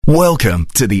Welcome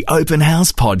to the Open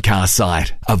House podcast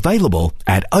site, available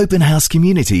at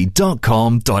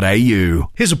openhousecommunity.com.au.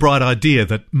 Here's a bright idea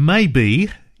that maybe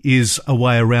is a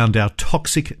way around our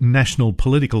toxic national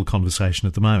political conversation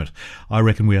at the moment. I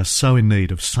reckon we are so in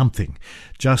need of something.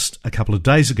 Just a couple of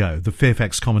days ago, the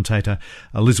Fairfax commentator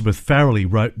Elizabeth Farrelly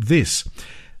wrote this: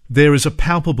 "There is a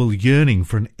palpable yearning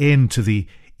for an end to the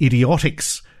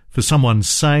idiotics, for someone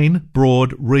sane,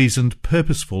 broad, reasoned,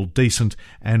 purposeful, decent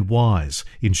and wise.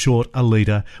 In short, a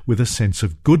leader with a sense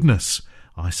of goodness."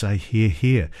 I say hear,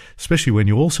 hear, especially when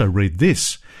you also read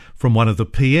this from one of the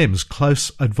PM's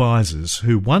close advisors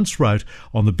who once wrote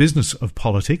on the business of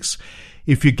politics: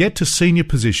 "If you get to senior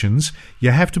positions,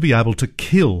 you have to be able to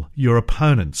kill your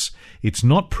opponents. It's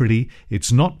not pretty,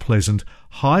 it's not pleasant.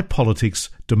 High politics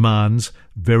demands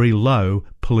very low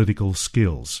political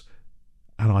skills."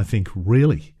 And I think,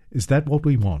 really, is that what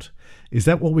we want? Is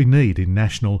that what we need in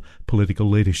national political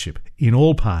leadership, in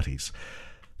all parties?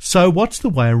 So what's the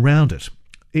way around it?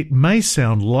 It may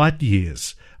sound light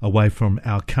years away from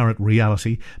our current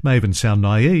reality, may even sound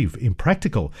naive,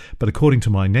 impractical, but according to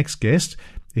my next guest,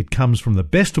 it comes from the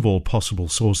best of all possible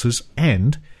sources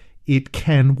and it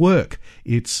can work.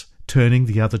 It's turning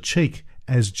the other cheek,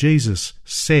 as Jesus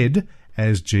said,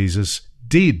 as Jesus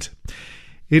did.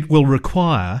 It will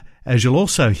require, as you'll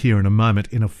also hear in a moment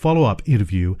in a follow-up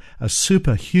interview, a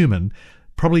superhuman,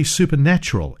 probably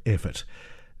supernatural effort.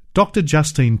 Dr.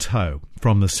 Justine Toh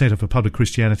from the Centre for Public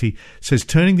Christianity says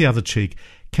turning the other cheek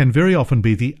can very often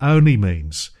be the only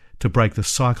means to break the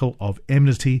cycle of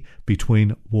enmity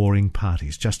between warring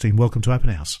parties. Justine, welcome to Open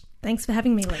House. Thanks for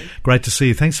having me, Lee. Great to see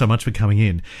you. Thanks so much for coming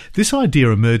in. This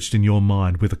idea emerged in your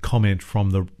mind with a comment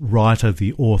from the writer,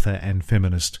 the author and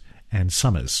feminist Anne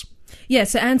Summers. Yeah,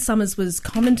 so Anne Summers was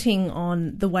commenting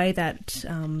on the way that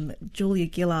Julia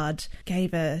Gillard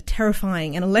gave a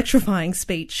terrifying and electrifying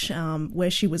speech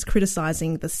where she was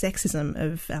criticising the sexism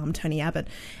of Tony Abbott.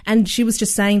 And she was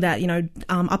just saying that,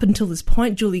 up until this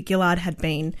point, Julia Gillard had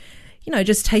been,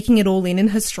 just taking it all in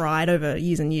her stride over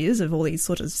years and years of all these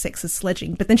sort of sexist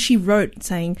sledging. But then she wrote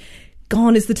saying,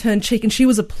 "Gone is the turned cheek," and she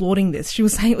was applauding this. She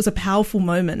was saying it was a powerful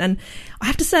moment. And I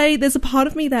have to say, there's a part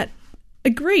of me that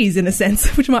agrees in a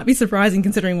sense, which might be surprising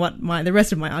considering what the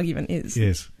rest of my argument is.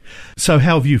 Yes. So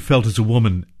how have you felt as a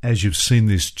woman as you've seen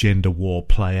this gender war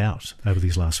play out over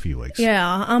these last few weeks?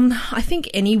 Yeah, I think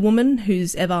any woman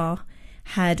who's ever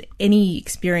had any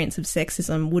experience of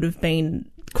sexism would have been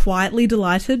quietly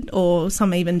delighted, or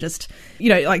some even just,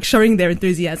 showing their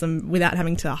enthusiasm without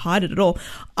having to hide it at all.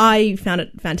 I found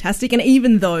it fantastic, and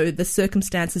even though the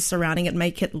circumstances surrounding it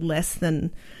make it less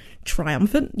than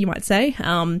triumphant, you might say,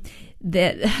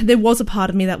 there was a part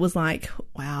of me that was like,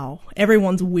 wow,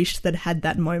 everyone's wished they'd had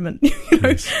that moment.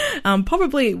 Yes.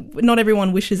 Probably not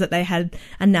everyone wishes that they had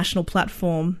a national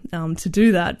platform to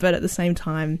do that, but at the same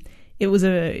time,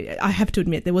 I have to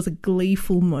admit, there was a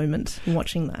gleeful moment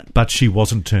watching that. But she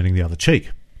wasn't turning the other cheek.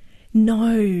 No.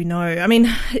 I mean,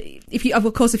 if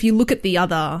you look at the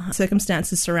other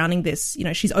circumstances surrounding this,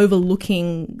 she's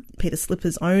overlooking Peter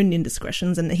Slipper's own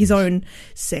indiscretions and his own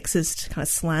sexist kind of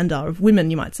slander of women,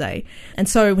 you might say. And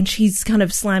so when she's kind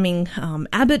of slamming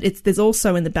Abbott, there's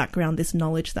also in the background this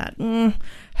knowledge that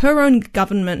her own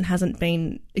government hasn't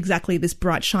been exactly this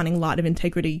bright shining light of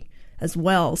integrity as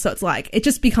well. So it's like, it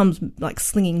just becomes like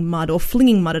slinging mud or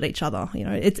flinging mud at each other.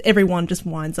 Everyone just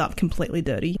winds up completely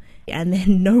dirty. And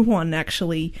then no one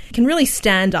actually can really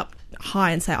stand up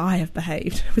high and say, I have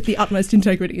behaved with the utmost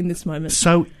integrity in this moment.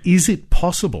 So is it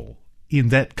possible in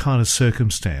that kind of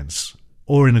circumstance,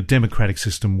 or in a democratic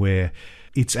system where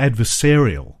it's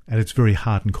adversarial and it's very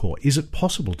hard and core, is it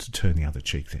possible to turn the other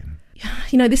cheek then?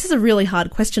 This is a really hard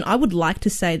question. I would like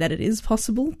to say that it is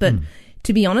possible, but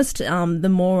to be honest, the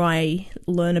more I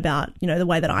learn about, the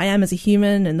way that I am as a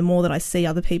human and the more that I see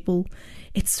other people,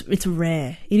 it's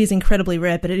rare. It is incredibly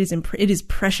rare, but it is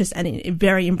precious and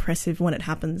very impressive when it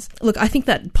happens. Look, I think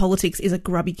that politics is a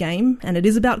grubby game, and it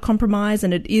is about compromise,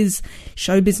 and it is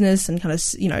show business, and kind of,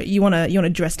 you want to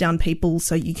dress down people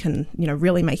so you can,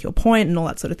 really make your point and all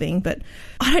that sort of thing. But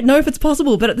I don't know if it's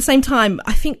possible. But at the same time,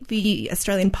 I think the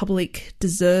Australian public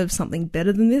deserves something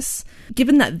better than this.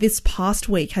 Given that this past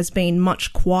week has been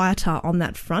much quieter on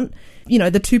that front,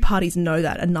 the two parties know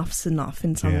that enough's enough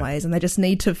in some ways, and they just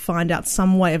need to find out some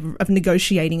way of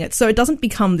negotiating it so it doesn't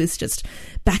become this just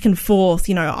back and forth,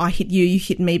 I hit you, you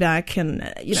hit me back,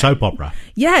 and soap opera.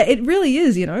 Yeah, it really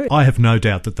is, I have no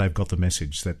doubt that they've got the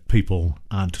message that people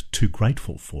aren't too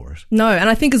grateful for it. No, and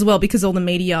I think as well, because all the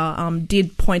media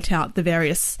did point out the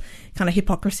various kind of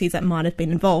hypocrisies that might have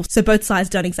been involved. So both sides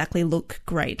don't exactly look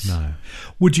great. No.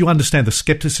 Would you understand the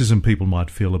scepticism people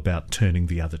might feel about turning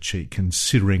the other cheek,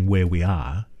 considering where we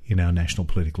are in our national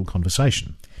political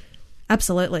conversation.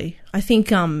 Absolutely. I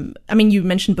think, you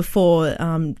mentioned before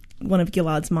one of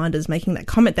Gillard's minders making that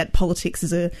comment that politics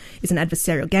is an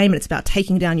adversarial game and it's about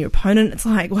taking down your opponent. It's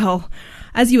like, well,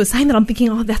 as you were saying that, I'm thinking,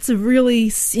 oh, that's a really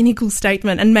cynical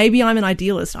statement. And maybe I'm an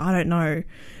idealist. I don't know.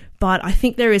 But I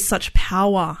think there is such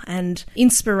power and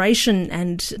inspiration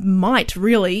and might,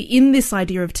 really, in this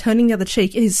idea of turning the other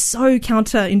cheek. It is so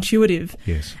counterintuitive.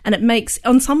 Yes. And it makes,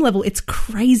 on some level, it's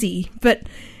crazy. But,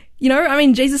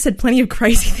 Jesus said plenty of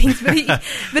crazy things.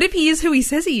 But if he is who he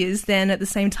says he is, then at the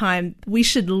same time, we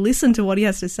should listen to what he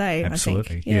has to say.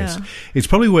 Absolutely, I think. yes. Yeah. It's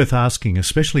probably worth asking,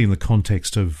 especially in the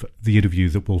context of the interview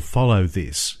that will follow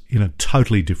this, in a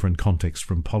totally different context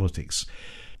from politics.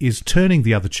 Is turning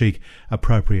the other cheek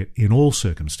appropriate in all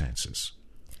circumstances?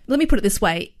 Let me put it this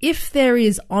way. If there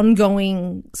is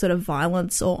ongoing sort of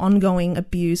violence or ongoing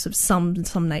abuse of some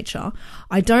nature,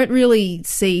 I don't really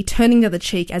see turning the other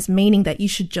cheek as meaning that you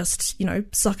should just,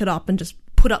 suck it up and just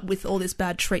put up with all this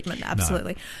bad treatment.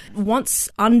 Absolutely. No. Once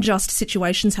unjust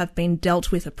situations have been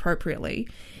dealt with appropriately,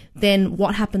 then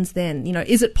what happens then?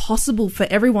 Is it possible for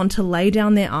everyone to lay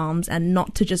down their arms and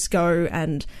not to just go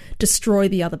and destroy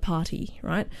the other party,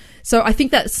 right? So I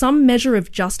think that some measure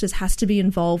of justice has to be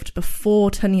involved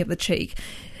before turning the cheek.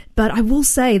 But I will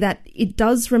say that it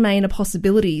does remain a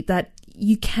possibility that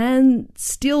you can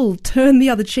still turn the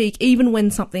other cheek even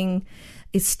when something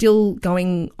is still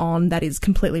going on that is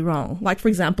completely wrong. Like, for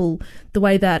example, the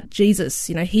way that Jesus,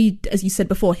 he, as you said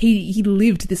before, he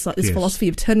lived this Yes. philosophy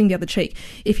of turning the other cheek.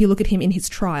 If you look at him in his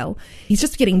trial, he's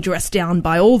just getting dressed down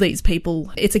by all these people.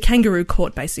 It's a kangaroo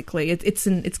court, basically.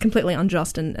 It's completely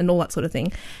unjust and all that sort of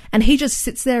thing. And he just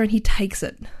sits there and he takes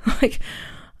it. Like,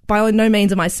 by no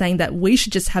means am I saying that we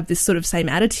should just have this sort of same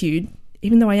attitude,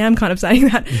 even though I am kind of saying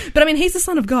that. But I mean, he's the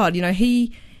Son of God.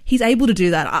 He's able to do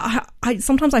that. I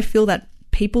sometimes I feel that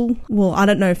people, well, I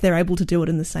don't know if they're able to do it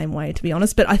in the same way, to be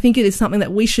honest, but I think it is something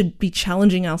that we should be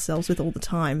challenging ourselves with all the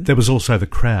time. There was also the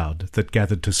crowd that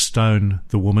gathered to stone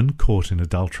the woman caught in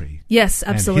adultery. Yes,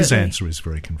 absolutely. And his answer is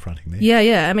very confronting there.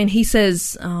 Yeah. I mean, he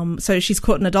says, so she's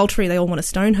caught in adultery, they all want to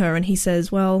stone her, and he says,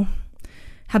 well,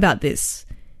 how about this?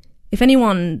 If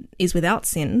anyone is without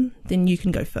sin, then you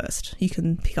can go first. You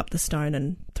can pick up the stone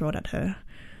and throw it at her.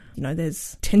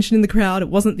 There's tension in the crowd. It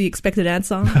wasn't the expected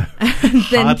answer.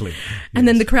 Hardly. And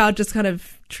then the crowd just kind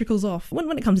of trickles off.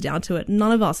 When it comes down to it,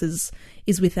 none of us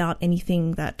is without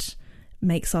anything that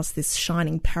makes us this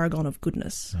shining paragon of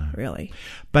goodness, really.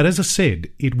 But as I said,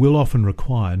 it will often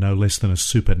require no less than a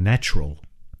supernatural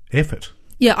effort.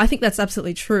 Yeah, I think that's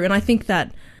absolutely true. And I think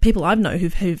that people I know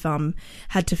who've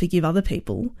had to forgive other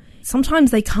people, sometimes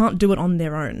they can't do it on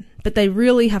their own, but they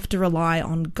really have to rely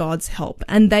on God's help.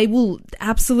 And they will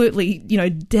absolutely,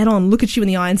 dead on look at you in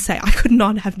the eye and say, I could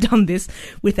not have done this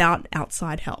without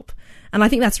outside help. And I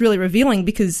think that's really revealing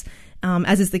because,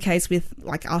 as is the case with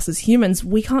like us as humans,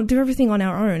 we can't do everything on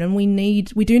our own and we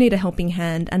do need a helping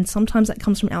hand. And sometimes that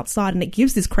comes from outside and it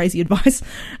gives this crazy advice,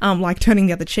 like turning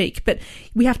the other cheek. But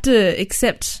we have to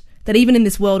accept that even in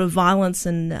this world of violence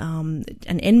and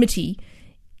enmity,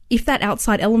 if that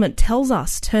outside element tells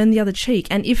us turn the other cheek,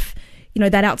 and if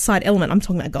that outside element, I'm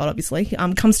talking about God obviously,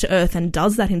 comes to earth and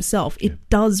does that himself, it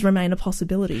does remain a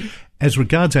possibility. As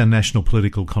regards our national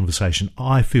political conversation,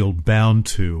 I feel bound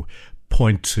to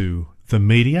point to the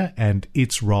media and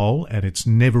its role and its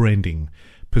never-ending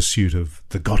pursuit of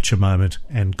the gotcha moment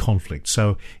and conflict.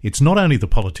 So it's not only the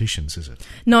politicians, is it?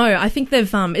 No, I think they've.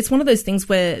 It's one of those things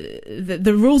where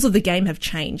the rules of the game have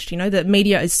changed. The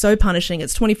media is so punishing.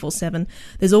 It's 24/7.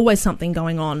 There's always something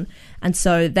going on, and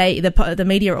so the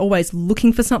media are always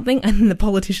looking for something, and the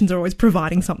politicians are always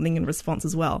providing something in response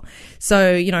as well.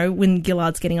 So when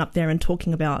Gillard's getting up there and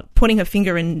talking about pointing her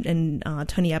finger in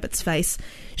Tony Abbott's face,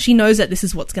 she knows that this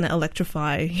is what's going to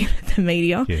electrify the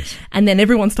media, yes. And then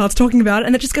everyone starts talking about it,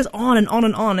 and it just goes on and on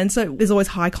and on. And so there's always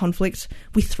high conflict.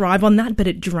 We thrive on that, but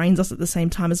it drains us at the same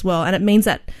time as well. And it means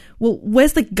that, well,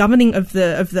 where's the governing of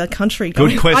the country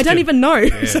going? Good question. I don't even know.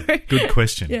 Yeah, so, good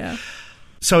question. Yeah.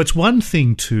 So it's one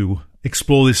thing to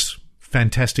explore this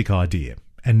fantastic idea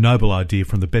and noble idea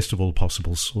from the best of all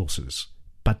possible sources.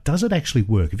 But does it actually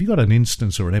work? Have you got an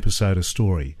instance or an episode or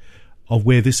story of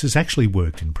where this has actually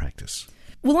worked in practice?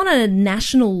 Well, on a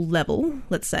national level,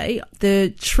 let's say,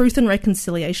 the Truth and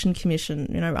Reconciliation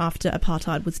Commission, after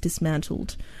apartheid was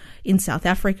dismantled in South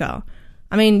Africa,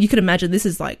 I mean, you could imagine this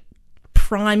is like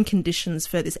prime conditions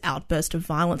for this outburst of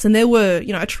violence. And there were,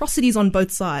 atrocities on both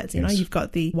sides. Yes. You've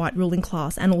got the white ruling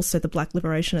class and also the black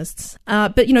liberationists.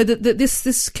 But,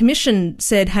 this commission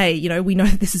said, hey, we know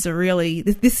this is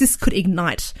this could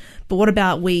ignite. But what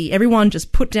about everyone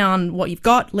just put down what you've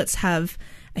got. Let's have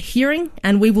a hearing,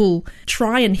 and we will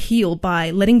try and heal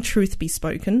by letting truth be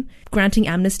spoken, granting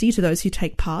amnesty to those who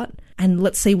take part, and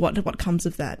let's see what comes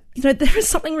of that. You know, there is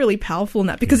something really powerful in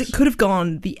that, because it could have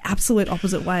gone the absolute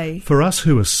opposite way. For us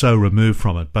who are so removed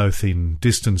from it, both in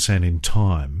distance and in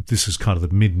time, this is kind of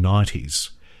the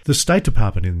mid-90s. The State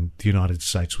Department in the United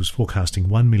States was forecasting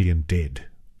 1 million dead.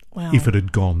 Wow. If it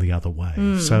had gone the other way.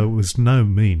 So it was no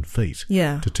mean feat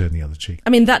to turn the other cheek. I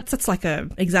mean, that's like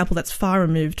an example that's far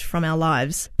removed from our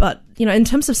lives. But, you know, in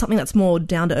terms of something that's more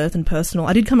down to earth and personal,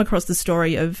 I did come across the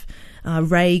story of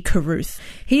Ray Carruth.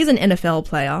 He is an NFL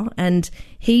player, and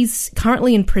he's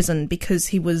currently in prison because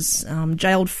he was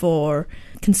jailed for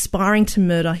conspiring to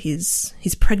murder his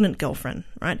pregnant girlfriend,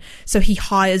 right? So he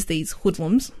hires these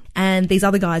hoodlums, and these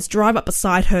other guys drive up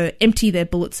beside her, empty their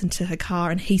bullets into her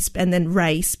car, and then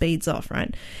Ray speeds off,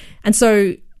 right? And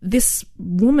so this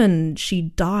woman, she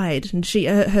died, and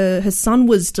her son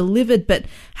was delivered but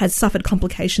has suffered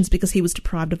complications because he was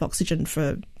deprived of oxygen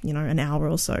for, you know, an hour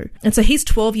or so. And so he's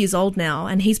 12 years old now,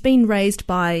 and he's been raised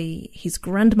by his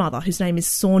grandmother, whose name is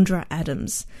Sandra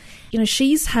Adams. You know,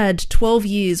 she's had 12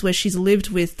 years where she's lived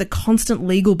with the constant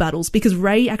legal battles because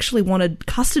Ray actually wanted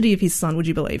custody of his son, would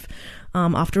you believe,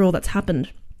 after all that's happened.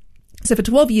 So for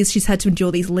 12 years, she's had to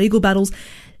endure these legal battles,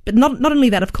 but not only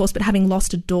that, of course, but having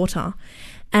lost a daughter.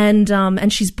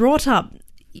 And she's brought up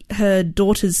her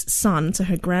daughter's son, so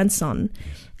her grandson,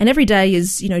 and every day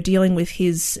is, you know, dealing with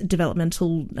his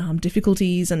developmental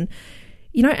difficulties, and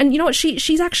you know what,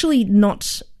 she's actually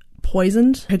not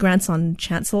poisoned her grandson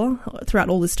Chancellor throughout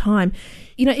all this time.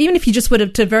 You know, even if you just were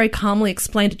to very calmly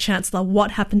explain to Chancellor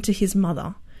what happened to his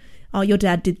mother, oh, your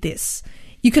dad did this,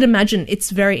 you could imagine it's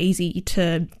very easy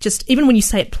to just, even when you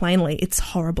say it plainly, it's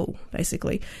horrible,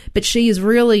 basically. But she has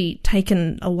really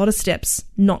taken a lot of steps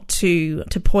not to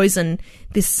poison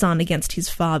this son against his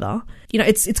father. You know,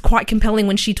 it's quite compelling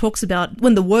when she talks about,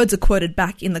 when the words are quoted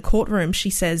back in the courtroom,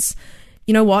 she says,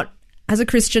 you know what, as a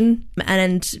Christian,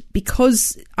 and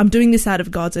because I'm doing this out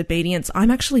of God's obedience,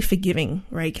 I'm actually forgiving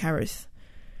Ray Carruth.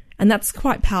 And that's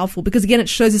quite powerful because, again, it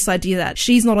shows this idea that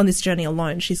she's not on this journey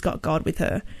alone. She's got God with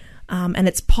her. And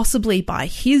it's possibly by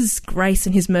his grace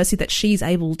and his mercy that she's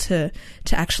able to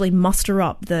actually muster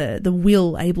up the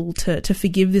will able to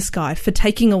forgive this guy for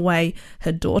taking away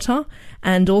her daughter,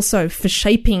 and also for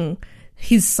shaping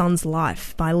his son's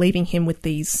life by leaving him with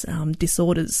these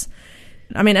disorders.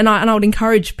 I mean, and I would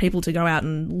encourage people to go out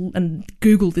and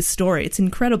Google this story. It's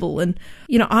incredible. And,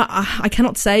 you know, I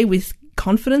cannot say with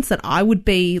confidence that I would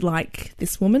be like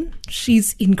this woman.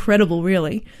 She's incredible,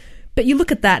 really. But you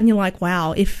look at that and you're like,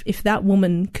 wow, if that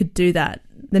woman could do that,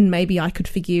 then maybe I could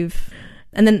forgive.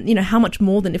 And then, you know, how much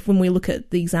more than when we look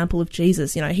at the example of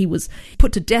Jesus, you know, he was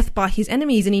put to death by his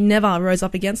enemies and he never rose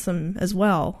up against them as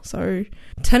well. So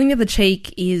turning the other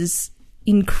cheek is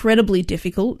incredibly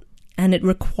difficult and it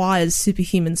requires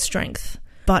superhuman strength.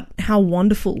 But how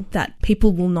wonderful that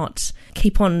people will not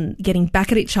keep on getting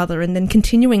back at each other and then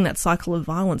continuing that cycle of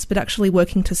violence, but actually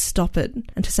working to stop it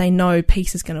and to say, no,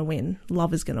 peace is going to win.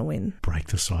 Love is going to win. Break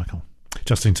the cycle.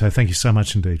 Justine Toh, thank you so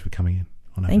much indeed for coming in.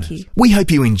 Thank you. We hope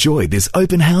you enjoyed this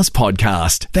Open House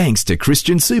podcast. Thanks to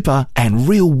Christian Super and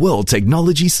Real World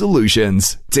Technology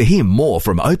Solutions. To hear more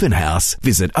from Open House,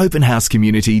 visit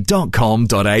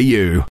openhousecommunity.com.au.